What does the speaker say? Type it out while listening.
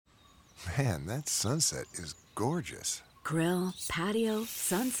Man, that sunset is gorgeous. Grill, patio,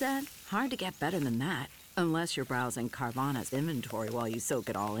 sunset. Hard to get better than that. Unless you're browsing Carvana's inventory while you soak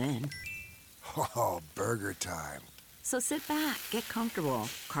it all in. Oh, burger time. So sit back, get comfortable.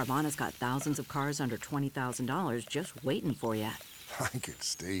 Carvana's got thousands of cars under $20,000 just waiting for you. I could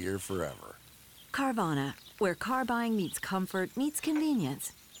stay here forever. Carvana, where car buying meets comfort, meets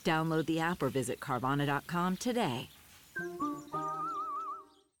convenience. Download the app or visit Carvana.com today.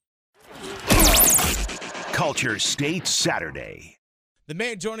 Culture State Saturday. The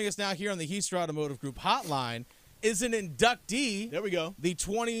man joining us now here on the Heister Automotive Group hotline is an inductee. There we go. The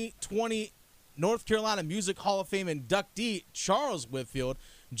 2020 North Carolina Music Hall of Fame inductee, Charles Whitfield,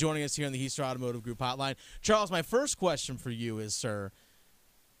 joining us here on the Heister Automotive Group hotline. Charles, my first question for you is, sir,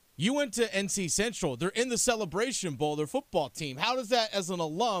 you went to NC Central. They're in the Celebration Bowl, their football team. How does that, as an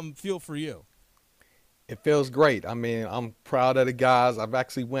alum, feel for you? It feels great. I mean, I'm proud of the guys. I've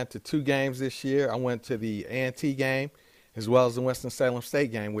actually went to 2 games this year. I went to the A&T game as well as the Winston-Salem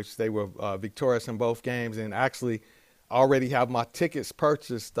State game, which they were victorious in both games, and actually already have my tickets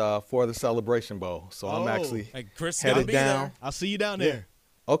purchased for the Celebration Bowl. So I'm actually Chris, headed be down. there. I'll see you down there.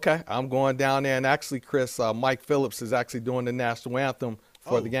 Okay, I'm going down there, and actually, Chris, Mike Phillips is actually doing the national anthem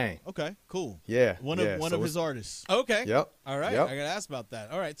for the game. Okay, cool. Yeah, One of his artists. Okay. Yep. All right. Yep. I got to ask about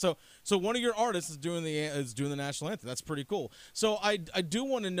that. All right. So one of your artists is doing the national anthem. That's pretty cool. So I do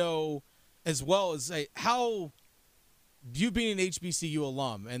want to know, as well as how you being an HBCU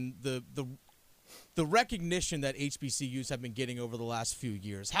alum and the recognition that HBCUs have been getting over the last few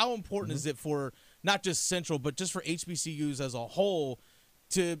years. How important is it for not just Central, but just for HBCUs as a whole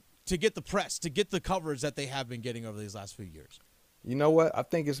to get the press, to get the coverage that they have been getting over these last few years? You know what? I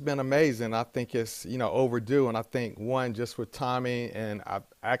think it's been amazing. I think it's, overdue. And I think, one, just with timing, and I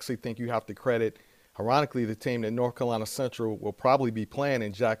actually think you have to credit, ironically, the team that North Carolina Central will probably be playing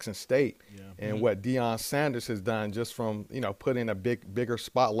in Jackson State. Yeah. And what Deion Sanders has done just from, putting a bigger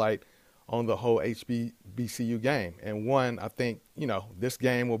spotlight on the whole HBCU game. And one, I think, this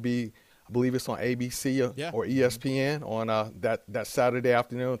game will be, I believe it's on ABC or ESPN on that Saturday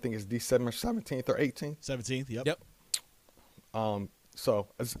afternoon. I think it's December 17th or 18th. 17th, yep. Yep. So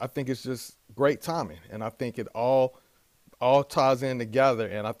I think it's just great timing, and I think it all ties in together,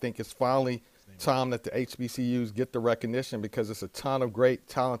 and I think it's finally time that the HBCUs get the recognition, because it's a ton of great,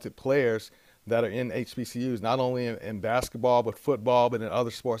 talented players that are in HBCUs, not only in basketball but football, but in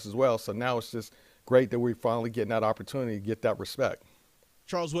other sports as well. So now it's just great that we're finally getting that opportunity to get that respect.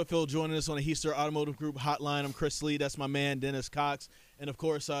 Charles Whitfield joining us on the Heister Automotive Group hotline. I'm Chris Lee. That's my man, Dennis Cox. And, of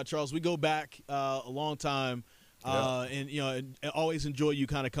course, Charles, we go back a long time. And always enjoy you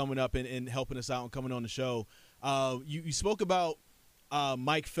kind of coming up and helping us out and coming on the show. You spoke about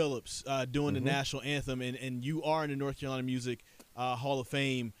Mike Phillips doing the national anthem, and you are in the North Carolina Music Hall of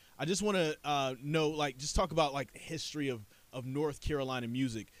Fame. I just want to know, just talk about the history of North Carolina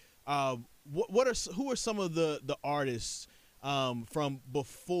music. Who are some of the artists from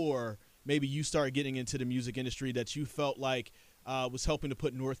before maybe you started getting into the music industry that you felt like was helping to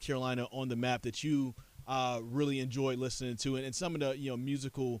put North Carolina on the map, that you really enjoyed listening to, and some of the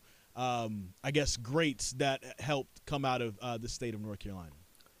musical greats that helped come out of the state of North Carolina?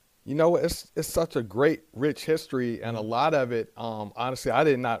 It's such a great, rich history, and a lot of it, honestly, I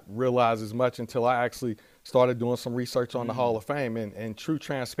did not realize as much until I actually started doing some research on the Hall of Fame. And true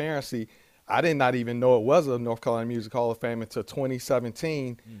transparency, I did not even know it was a North Carolina Music Hall of Fame until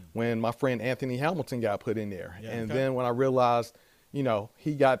 2017 when my friend Anthony Hamilton got put in there. Then when I realized,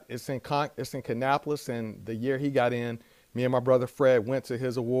 it's in Kannapolis, and the year he got in, me and my brother Fred went to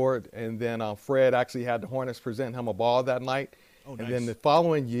his award, and then Fred actually had the Hornets present him a ball that night. Oh, and nice. then the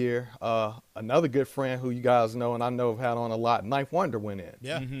following year, another good friend who you guys know and I know have had on a lot, Knife Wonder, went in.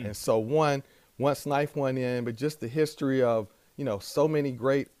 Yeah. And so once Knife went in, but just the history of, so many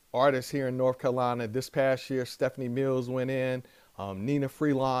great artists here in North Carolina. This past year, Stephanie Mills went in, Nina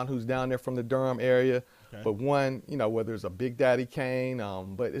Freelon, who's down there from the Durham area. Okay. But whether it's a Big Daddy Kane,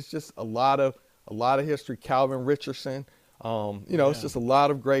 but it's just a lot of history. Calvin Richardson, it's just a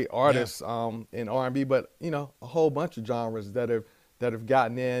lot of great artists in R&B, but a whole bunch of genres that have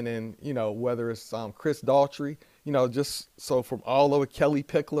gotten in, and whether it's Chris Daughtry, just so from all over, Kelly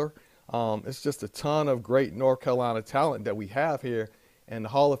Pickler. It's just a ton of great North Carolina talent that we have here, and the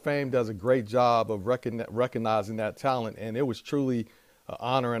Hall of Fame does a great job of recognizing that talent, and it was truly an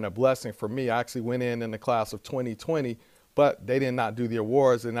honor and a blessing for me. I actually went in the class of 2020, but they did not do the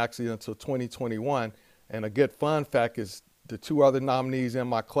awards until 2021. And a good fun fact is the 2 other nominees in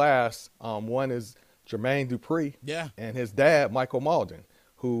my class, one is Jermaine Dupri and his dad, Michael Malden,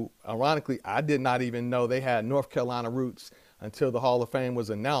 who, ironically, I did not even know they had North Carolina roots until the Hall of Fame was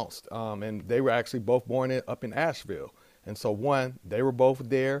announced. And they were actually both born up in Asheville. And so, they were both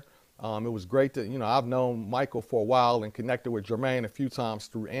there. It was great to, I've known Michael for a while and connected with Jermaine a few times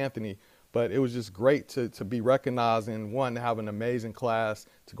through Anthony. But it was just great to be recognized and, to have an amazing class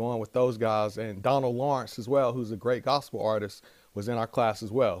to go on with those guys. And Donald Lawrence as well, who's a great gospel artist, was in our class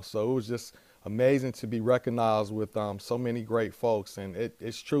as well. So it was just amazing to be recognized with so many great folks. And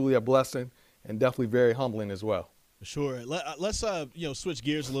it's truly a blessing and definitely very humbling as well. Sure. Let's switch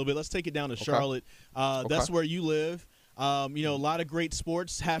gears a little bit. Let's take it down to Charlotte. That's where you live. A lot of great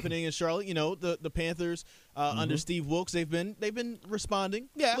sports happening in Charlotte. The Panthers under Steve Wilkes, they've been responding,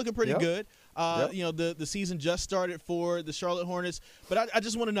 looking pretty good. The season just started for the Charlotte Hornets, but I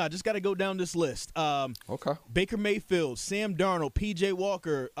just want to know. I just got to go down this list. Baker Mayfield, Sam Darnold, P.J.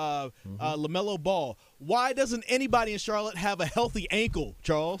 Walker, LaMelo Ball. Why doesn't anybody in Charlotte have a healthy ankle,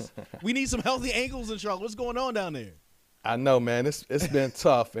 Charles? We need some healthy ankles in Charlotte. What's going on down there? I know, man. It's been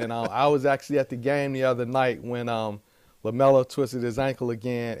tough, and I was actually at the game the other night when LaMelo twisted his ankle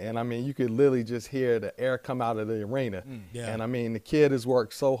again, and you could literally just hear the air come out of the arena. And the kid has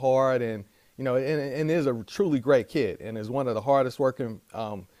worked so hard, and and is a truly great kid, and is one of the hardest working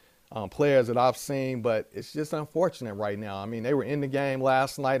players that I've seen. But it's just unfortunate right now. They were in the game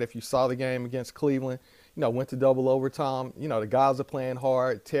last night. If you saw the game against Cleveland, went to double overtime. The guys are playing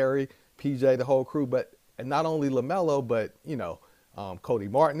hard. Terry, PJ, the whole crew, and not only LaMelo, but Cody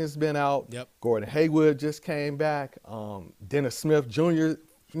Martin has been out. Yep. Gordon Hayward just came back. Dennis Smith Jr.,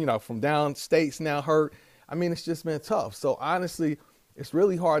 from downstate's now hurt. It's just been tough. So honestly, it's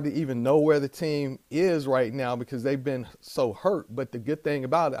really hard to even know where the team is right now because they've been so hurt. But the good thing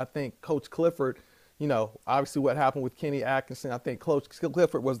about it, I think Coach Clifford, obviously what happened with Kenny Atkinson, I think Coach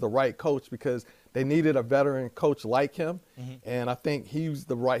Clifford was the right coach because they needed a veteran coach like him. And I think he was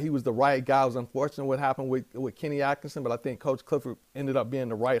the right guy. It was unfortunate what happened with Kenny Atkinson, but I think Coach Clifford ended up being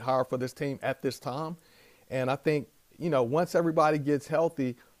the right hire for this team at this time. And I think, once everybody gets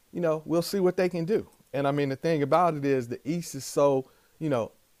healthy, we'll see what they can do. And the thing about it is the East is so,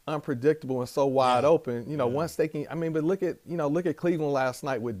 unpredictable and so wide open. Once they can, but look at Cleveland last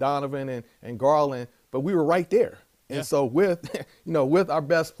night with Donovan and Garland, but we were right there. And so with, with our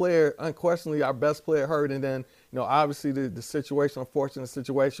best player, unquestionably our best player hurt, and then, obviously the unfortunate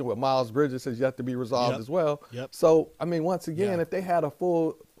situation with Miles Bridges has yet to be resolved as well. So, once again, if they had a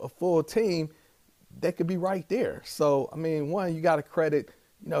full team, they could be right there. So, one, you got to credit,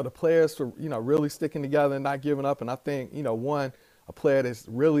 the players for, really sticking together and not giving up. And I think, a player that's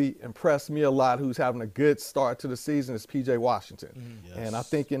really impressed me a lot who's having a good start to the season is P.J. Washington. And I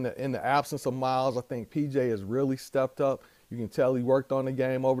think in the absence of Miles, I think P.J. has really stepped up. You can tell he worked on the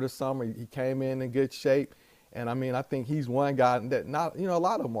game over the summer. He came in good shape. And, I think he's one guy that not, a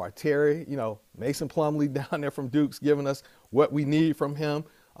lot of them are. Terry, Mason Plumlee down there from Duke's giving us what we need from him.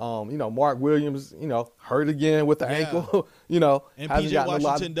 Mark Williams, hurt again with the ankle, And P.J.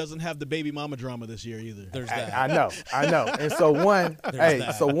 Washington doesn't have the baby mama drama this year either. There's that. I know. And so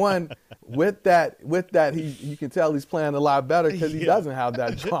with that, you can tell he's playing a lot better because he doesn't have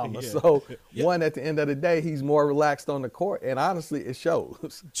that drama. So at the end of the day, he's more relaxed on the court, and honestly, it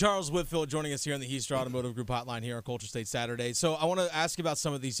shows. Charles Whitfield joining us here on the Heaster Automotive Group hotline here on Culture State Saturday. So I want to ask you about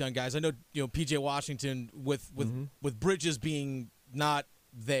some of these young guys. I know, P.J. Washington with Bridges being not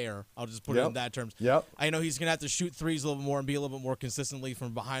there. I'll just put it in that terms. I know he's going to have to shoot threes a little bit more and be a little bit more consistently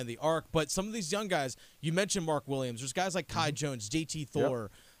from behind the arc. But some of these young guys, you mentioned Mark Williams. There's guys like Kai Jones, JT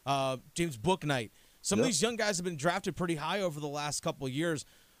Thor, James Bouknight. Some of these young guys have been drafted pretty high over the last couple of years.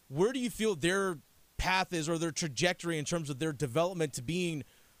 Where do you feel their path is or their trajectory in terms of their development to being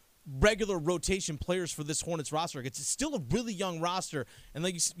regular rotation players for this Hornets roster? It's still a really young roster. And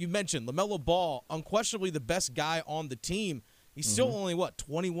like you mentioned, LaMelo Ball, unquestionably the best guy on the team. He's still only,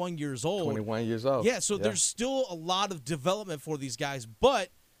 21 years old? 21 years old. Yeah, so there's still a lot of development for these guys, but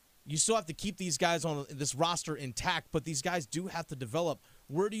you still have to keep these guys on this roster intact, but these guys do have to develop.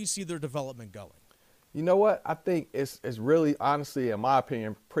 Where do you see their development going? You know what? I think it's really, honestly, in my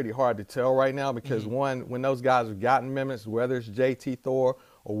opinion, pretty hard to tell right now because, one, when those guys have gotten minutes, whether it's JT Thor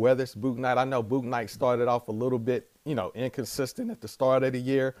or whether it's Bouknight, I know Bouknight started off a little bit, inconsistent at the start of the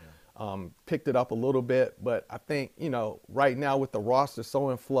year. Picked it up a little bit, but I think, right now with the roster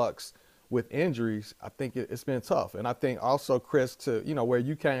so in flux with injuries, I think it's been tough. And I think also, Chris, to, where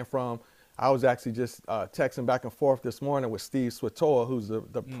you came from, I was actually just texting back and forth this morning with Steve Switoa, who's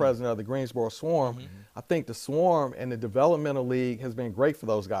the president of the Greensboro Swarm. I think the Swarm and the developmental league has been great for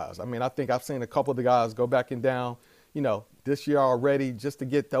those guys. I think I've seen a couple of the guys go back and down, this year already just to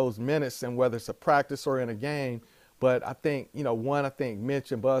get those minutes, and whether it's a practice or in a game. But I think, I think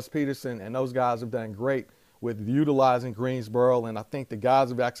Mitch and Buzz Peterson and those guys have done great with utilizing Greensboro. And I think the guys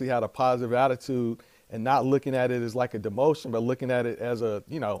have actually had a positive attitude and not looking at it as like a demotion, but looking at it as a,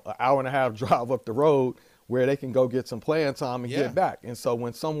 an hour and a half drive up the road where they can go get some playing time and get back. And so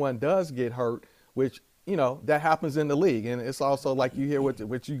when someone does get hurt, which, that happens in the league. And it's also like you hear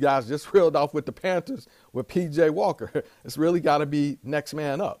what you guys just reeled off with the Panthers with P.J. Walker. It's really got to be next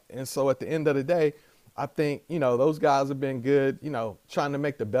man up. And so at the end of the day, I think, those guys have been good, trying to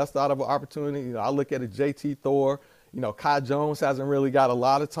make the best out of an opportunity. I look at it, J.T. Thor, Kai Jones hasn't really got a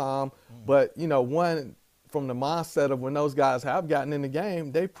lot of time. But, one, from the mindset of when those guys have gotten in the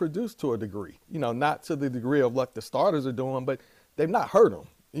game, they produce to a degree, not to the degree of like the starters are doing, but they've not hurt them,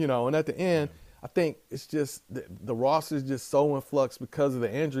 and at the end, I think it's just the roster is just so in flux because of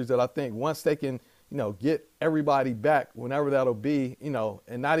the injuries that I think once they can, get everybody back, whenever that'll be,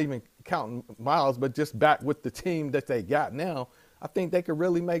 and not even counting Miles, but just back with the team that they got now, I think they could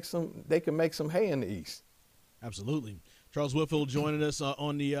really make some hay in the East. Absolutely. Charles Whitfield joining us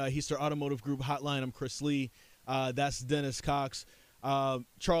on the Heister Automotive Group hotline. I'm Chris Lee. That's Dennis Cox.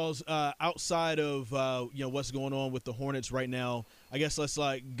 Charles, outside of what's going on with the Hornets right now, I guess let's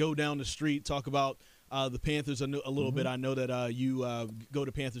go down the street, talk about the Panthers a little bit. I know that you go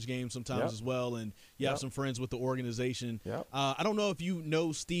to Panthers games sometimes as well, and you have some friends with the organization. I don't know if you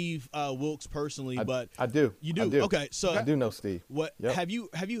know Steve Wilks personally, but I do. You do? I do. Okay, so I do know Steve. What have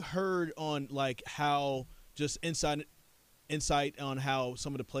you heard on how just insight on how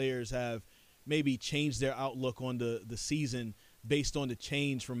some of the players have maybe changed their outlook on the season based on the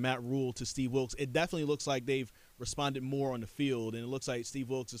change from Matt Rule to Steve Wilks? It definitely looks like they've responded more on the field, and it looks like Steve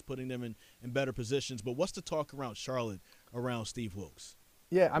Wilks is putting them in better positions. But what's the talk around Charlotte around Steve Wilks?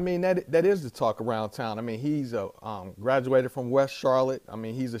 Yeah, I mean, that is the talk around town. I mean, he's graduated from West Charlotte. I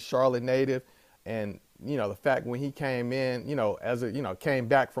mean, he's a Charlotte native. And, the fact when he came in, came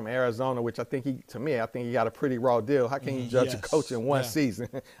back from Arizona, which I think he got a pretty raw deal. How can you judge a coach in one season?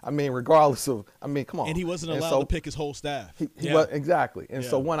 I mean, regardless of, come on. And he wasn't allowed to pick his whole staff. Exactly. And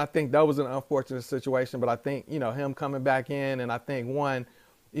so, one, I think that was an unfortunate situation. But I think, him coming back in, and I think, one,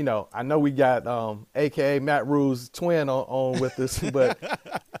 I know we got a.k.a. Matt Rule's twin on with us, but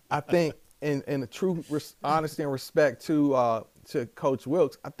I think in the true honesty and respect to Coach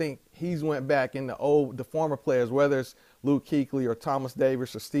Wilks, I think he's went back in the former players, whether it's Luke Kuechly or Thomas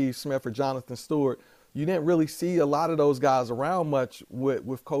Davis or Steve Smith or Jonathan Stewart. You didn't really see a lot of those guys around much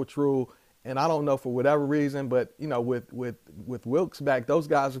with Coach Rule. And I don't know for whatever reason, but, with Wilks back, those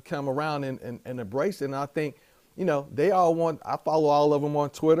guys have come around and embraced it. And I think, they all I follow all of them on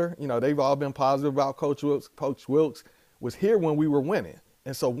Twitter. They've all been positive about Coach Wilks. Coach Wilks was here when we were winning.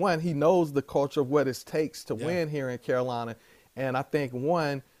 And so, one, he knows the culture of what it takes to win here in Carolina. And I think,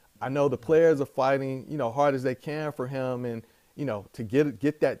 one, I know the players are fighting, hard as they can for him and, to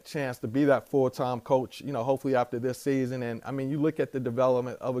get that chance to be that full-time coach, hopefully after this season. And, I mean, you look at the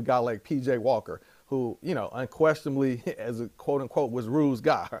development of a guy like P.J. Walker, who, unquestionably, as a quote-unquote, was Rule's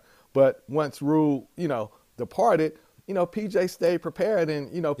guy. But once Rule, departed, P.J. stayed prepared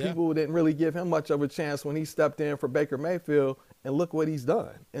and, people didn't really give him much of a chance when he stepped in for Baker Mayfield, and look what he's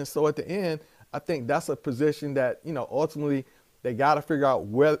done. And so at the end, I think that's a position that, ultimately they got to figure out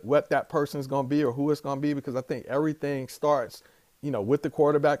what that person is going to be or who it's going to be, because I think everything starts, with the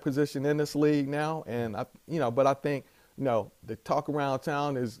quarterback position in this league now. And, but I think, the talk around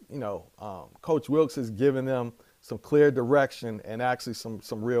town is, Coach Wilks has given them some clear direction and actually some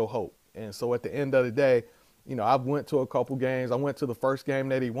real hope. And so at the end of the day, I've went to a couple games. I went to the first game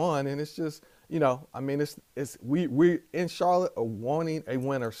that he won, and it's just, we in Charlotte are wanting a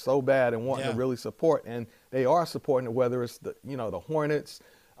winner so bad and wanting to really support, and they are supporting it, whether it's the Hornets,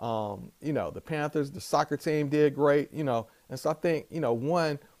 the Panthers, the soccer team did great, and so I think,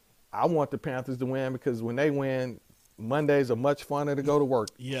 one, I want the Panthers to win because when they win, Mondays are much funner to go to work.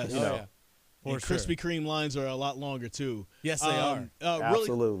 Yes. And Krispy Kreme lines are a lot longer too. Yes, they are.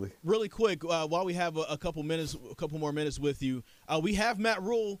 Absolutely. Really quick, while we have a couple more minutes with you, we have Matt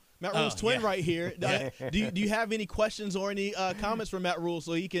Rule's twin right here. Do you have any questions or any comments for Matt Rule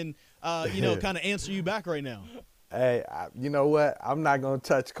so he can kind of answer you back right now? Hey, you know what? I'm not gonna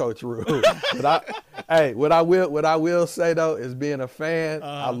touch Coach Rule. But what I will say though is, being a fan,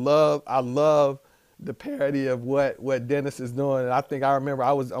 I love the parody of what Dennis is doing. And I think I remember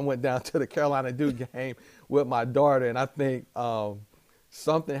I went down to the Carolina Duke game with my daughter, and I think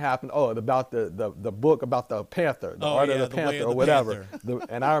something happened. About the book about the Panther, the Art of the Panther, or whatever.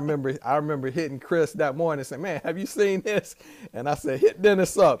 And I remember hitting Chris that morning and saying, "Man, have you seen this?" And I said, "Hit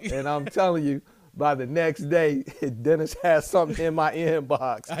Dennis up." And I'm telling you, by the next day, Dennis had something in my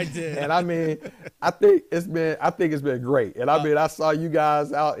inbox. I did. And I mean, I think it's been great. And I mean, I saw you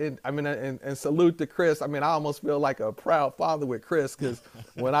guys out and salute to Chris. I mean, I almost feel like a proud father with Chris, because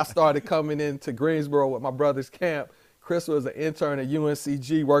when I started coming into Greensboro with my brother's camp, Chris was an intern at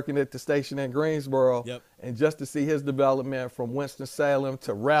UNCG working at the station in Greensboro. Yep. And just to see his development from Winston-Salem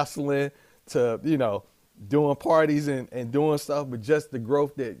to wrestling to, you know, doing parties and doing stuff, but just the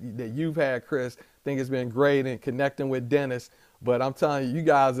growth that you've had, Chris, I think it's been great, and connecting with Dennis. But I'm telling you, you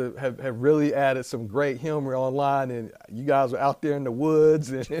guys have really added some great humor online, and you guys are out there in the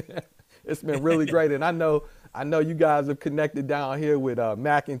woods, and it's been really great. And I know you guys have connected down here with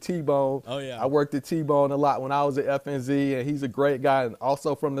Mac and T-Bone. Oh, yeah. I worked at T-Bone a lot when I was at FNZ, and he's a great guy, and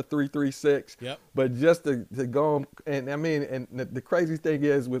also from the 336. Yep. But just to go, and I mean, and the crazy thing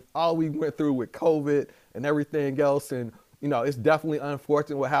is, with all we went through with COVID and everything else, and you know, it's definitely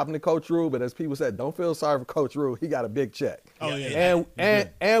unfortunate what happened to Coach Rule, but as people said, don't feel sorry for Coach Rule. He got a big check. Oh, yeah.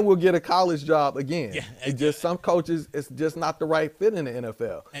 And we'll get a college job again. Yeah. It's just some coaches, it's just not the right fit in the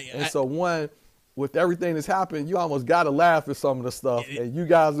NFL. So with everything that's happened, you almost got to laugh at some of the stuff. And you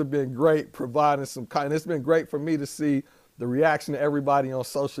guys have been great providing some kind. It's been great for me to see the reaction of everybody on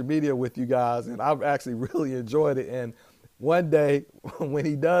social media with you guys, and I've actually really enjoyed it. And one day, when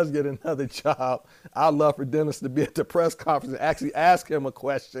he does get another job, I'd love for Dennis to be at the press conference and actually ask him a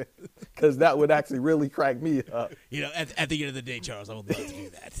question, because that would actually really crack me up. You know, at the end of the day, Charles, I would love to do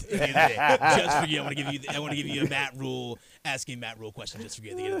that. At the end of the day, just for you, I want to give you a Matt Rule, asking Matt Rule question just for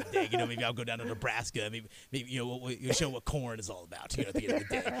you at the end of the day. You know, maybe I'll go down to Nebraska. Maybe you know, we'll show what corn is all about. You know, at the end of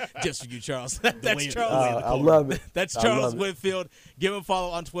the day, just for you, Charles. That's Charles. I love it. That's Charles Whitfield. Give him a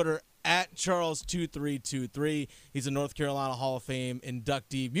follow on Twitter at Charles2323. He's a North Carolina Hall of Fame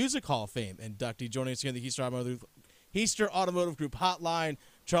inductee, Music Hall of Fame inductee, joining us here in the Heister Automotive Group hotline.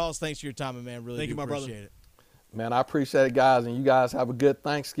 Charles, thanks for your time, man. Really, Thank you, my brother. Appreciate it. Man, I appreciate it, guys, and you guys have a good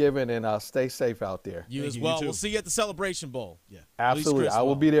Thanksgiving, and stay safe out there. You Thank as you, well. you too. We'll see you at the Celebration Bowl. Yeah. Absolutely. Chris I will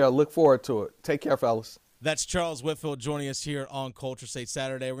will. be there. Look forward to it. Take care, fellas. That's Charles Whitfield joining us here on Culture State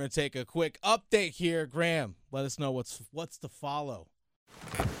Saturday. We're going to take a quick update here. Graham, let us know what's to follow.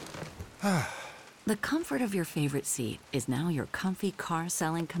 The comfort of your favorite seat is now your comfy car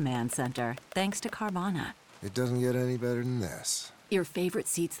selling command center, thanks to Carvana. It doesn't get any better than this. Your favorite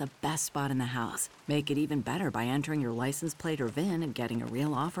seat's the best spot in the house. Make it even better by entering your license plate or VIN and getting a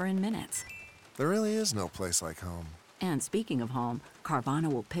real offer in minutes. There really is no place like home. And speaking of home,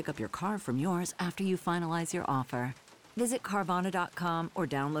 Carvana will pick up your car from yours after you finalize your offer. Visit Carvana.com or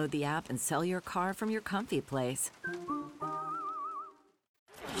download the app and sell your car from your comfy place.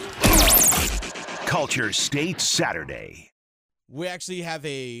 Culture State Saturday. We actually have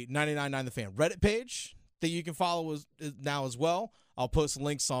a 99.9 The Fan Reddit page that you can follow now as well. I'll post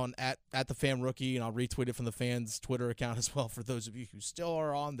links on at The Fan Rookie, and I'll retweet it from the fans' Twitter account as well for those of you who still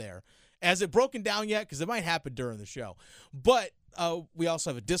are on there. Has it broken down yet? Because it might happen during the show. But we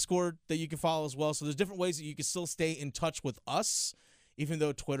also have a Discord that you can follow as well. So there's different ways that you can still stay in touch with us, even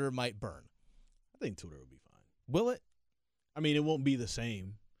though Twitter might burn. I think Twitter will be fine. Will it? I mean, it won't be the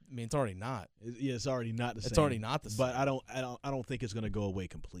same. I mean, it's already not. It's already not the same. It's already not the same. But I don't think it's going to go away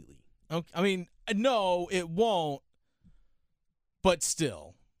completely. Okay. I mean, no, it won't. But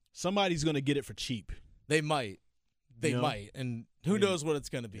still, Somebody's going to get it for cheap. they might. They You know? might. And who I mean, knows what it's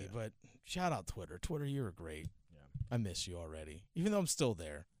going to be. yeah. But shout out Twitter. Twitter, you were great. Yeah. I miss you already. Even though I'm still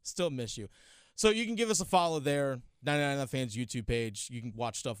there. Still miss you. So you can give us a follow there. 99 Fans YouTube page. You can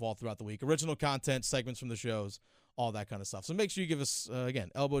watch stuff all throughout the week. Original content, segments from the shows, all that kind of stuff. So make sure you give us, again,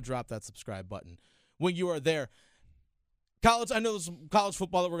 elbow drop that subscribe button when you are there. College, I know there's some college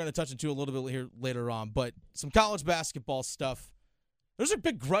football that we're going to touch into a little bit here later on, but some college basketball stuff. There's a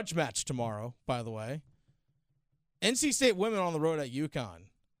big grudge match tomorrow, by the way. NC State women on the road at UConn.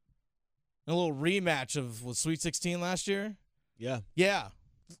 A little rematch of was Sweet 16 last year. Yeah. Yeah.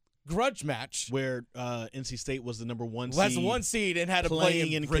 Grudge match. Where NC State was the number one seed. Well, that's the one seed and had to play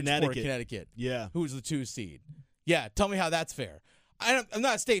playing in in Bridgeport, Connecticut. Connecticut. Yeah. Who was the 2 seed. Yeah, tell me how that's fair. I'm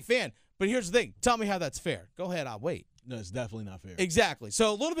not a State fan, but here's the thing. Tell me how that's fair. Go ahead, I'll wait. No, it's definitely not fair. Exactly.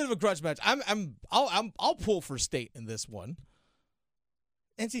 So a little bit of a grudge match. I'll pull for State in this one.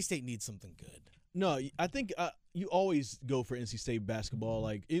 NC State needs something good. No, I think you always go for NC State basketball.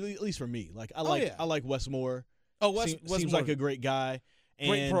 Like at least for me, like I like Wes Moore. Oh, Wes seems Moore. like a great guy.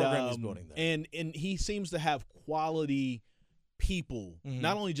 Great And, program he's building there. And he seems to have quality people,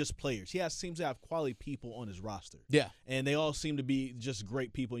 not only just players. He seems to have quality people on his roster. Yeah. And they all seem to be just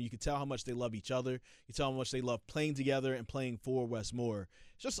great people. You can tell how much they love each other. You tell how much they love playing together and playing for Wes Moore.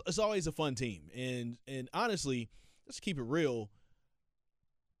 It's always a fun team. And honestly, let's keep it real.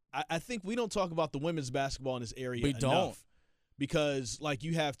 I think we don't talk about the women's basketball in this area We enough. don't. Because, like,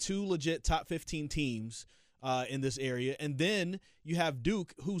 you have 2 legit top 15 teams in this area, and then you have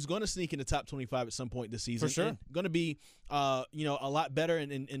Duke, who's going to sneak in the top 25 at some point this season. For sure. Going to be, a lot better,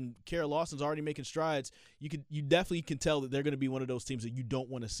 and Kara Lawson's already making strides. You definitely can tell that they're going to be one of those teams that you don't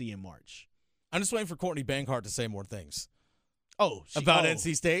want to see in March. I'm just waiting for Courtney Bankart to say more things About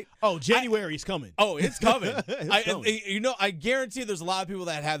NC State. Oh, January's coming. Oh, it's coming. It's coming. I guarantee there's a lot of people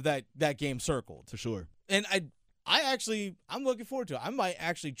that have that game circled. For sure. And I'm looking forward to it. I might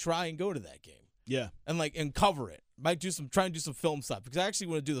actually try and go to that game. Yeah. And cover it. Might try and do some film stuff because I actually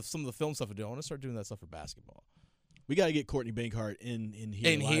want to do some of the film stuff I do. I want to start doing that stuff for basketball. We got to get Courtney Bankart in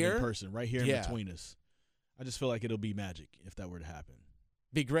here, live in person, right here in between us. I just feel like it'll be magic if that were to happen.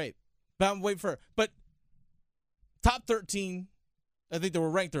 Be great. But I'm waiting for her. But top 13, I think they were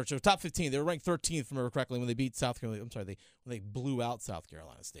ranked 13. So top 15, they were ranked 13th, if I remember correctly, when they beat South Carolina. I'm sorry, when they blew out South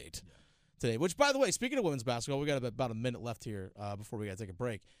Carolina State today. Which, by the way, speaking of women's basketball, we got about a minute left here before we got to take a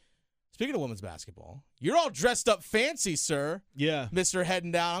break. Speaking of women's basketball, you're all dressed up fancy, sir. Yeah. Mr.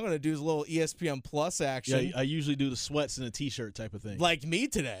 Heading Down. I'm going to do a little ESPN Plus action. Yeah, I usually do the sweats and a T-shirt type of thing. Like me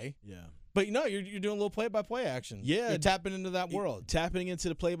today. Yeah. But, you're doing a little play-by-play action. Yeah. You're tapping into that world. Tapping into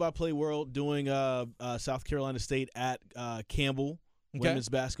the play-by-play world, doing South Carolina State at Campbell women's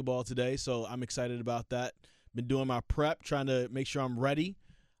basketball today. So I'm excited about that. Been doing my prep, trying to make sure I'm ready.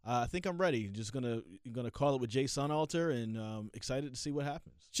 I think I'm ready. Just gonna call it with Jay Sunalter, and excited to see what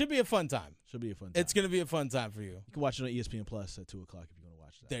happens. Should be a fun time. It's going to be a fun time for you. You can watch it on ESPN Plus at 2:00 if you want to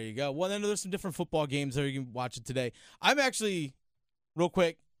watch that. There you go. Well, then there's some different football games there. You can watch it today. I'm actually, real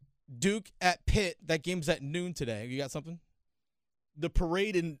quick, Duke at Pitt. That game's at noon today. You got something? The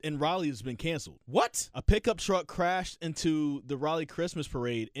parade in Raleigh has been canceled. What? A pickup truck crashed into the Raleigh Christmas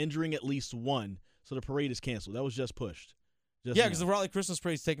parade, injuring at least one. So the parade is canceled. That was just pushed. Because the Raleigh Christmas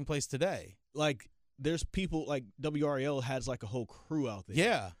parade is taking place today. Like, there's people, like WRL has like a whole crew out there.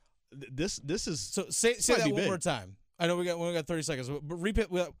 Yeah. This is so say that one more time. I know we got 30 seconds, but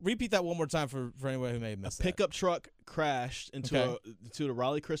repeat that one more time for anyone who may have missed that. A pickup truck crashed into the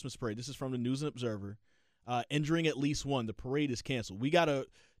Raleigh Christmas parade. This is from the News and Observer, injuring at least one. The parade is canceled. We gotta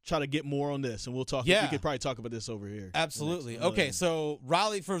try to get more on this, and we'll talk. Yeah. We could probably talk about this over here. Absolutely. Okay, so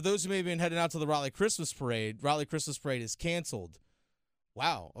Raleigh, for those who may have been heading out to the Raleigh Christmas parade is canceled.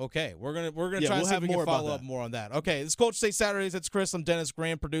 Wow. Okay, we're gonna try and see if we can follow up more on that. Okay, this is Culture State Saturdays. That's Chris. I'm Dennis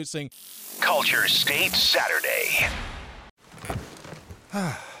Graham producing Culture State Saturday.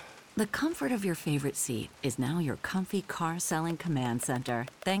 The comfort of your favorite seat is now your comfy car selling command center,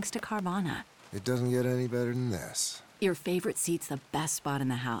 thanks to Carvana. It doesn't get any better than this. Your favorite seat's the best spot in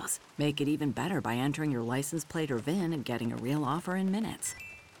the house. Make it even better by entering your license plate or VIN and getting a real offer in minutes.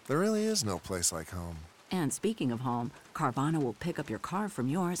 There really is no place like home. And speaking of home, Carvana will pick up your car from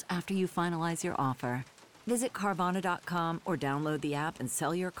yours after you finalize your offer. Visit Carvana.com or download the app and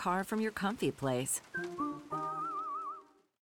sell your car from your comfy place.